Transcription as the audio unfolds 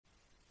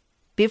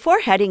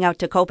Before heading out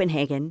to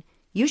Copenhagen,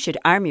 you should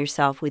arm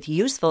yourself with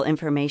useful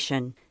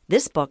information.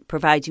 This book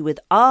provides you with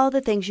all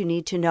the things you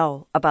need to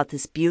know about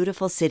this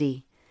beautiful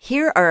city.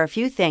 Here are a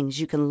few things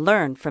you can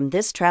learn from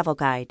this travel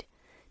guide.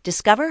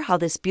 Discover how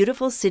this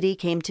beautiful city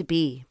came to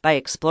be by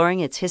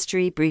exploring its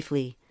history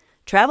briefly.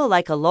 Travel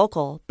like a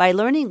local by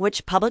learning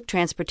which public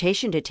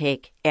transportation to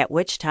take at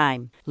which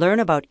time.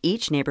 Learn about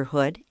each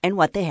neighborhood and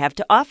what they have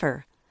to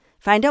offer.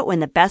 Find out when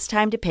the best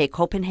time to pay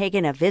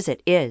Copenhagen a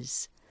visit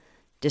is.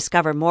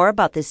 Discover more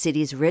about the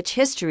city's rich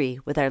history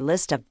with our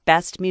list of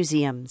best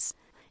museums.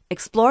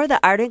 Explore the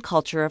art and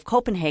culture of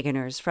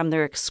Copenhageners from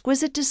their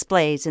exquisite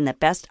displays in the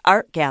best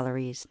art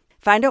galleries.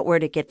 Find out where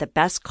to get the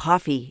best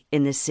coffee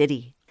in the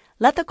city.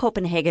 Let the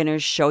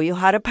Copenhageners show you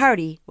how to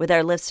party with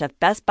our list of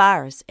best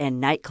bars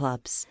and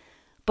nightclubs.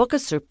 Book a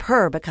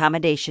superb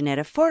accommodation at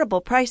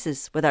affordable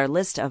prices with our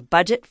list of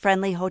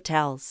budget-friendly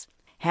hotels.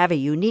 Have a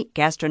unique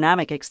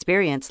gastronomic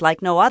experience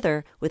like no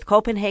other with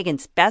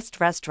Copenhagen's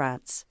best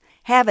restaurants.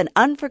 Have an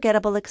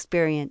unforgettable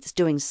experience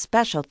doing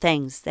special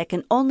things that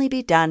can only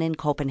be done in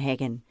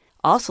Copenhagen.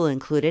 Also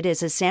included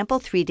is a sample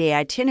 3-day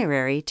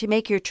itinerary to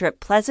make your trip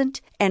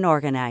pleasant and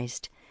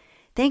organized.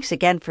 Thanks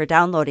again for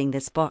downloading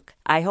this book.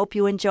 I hope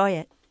you enjoy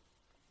it.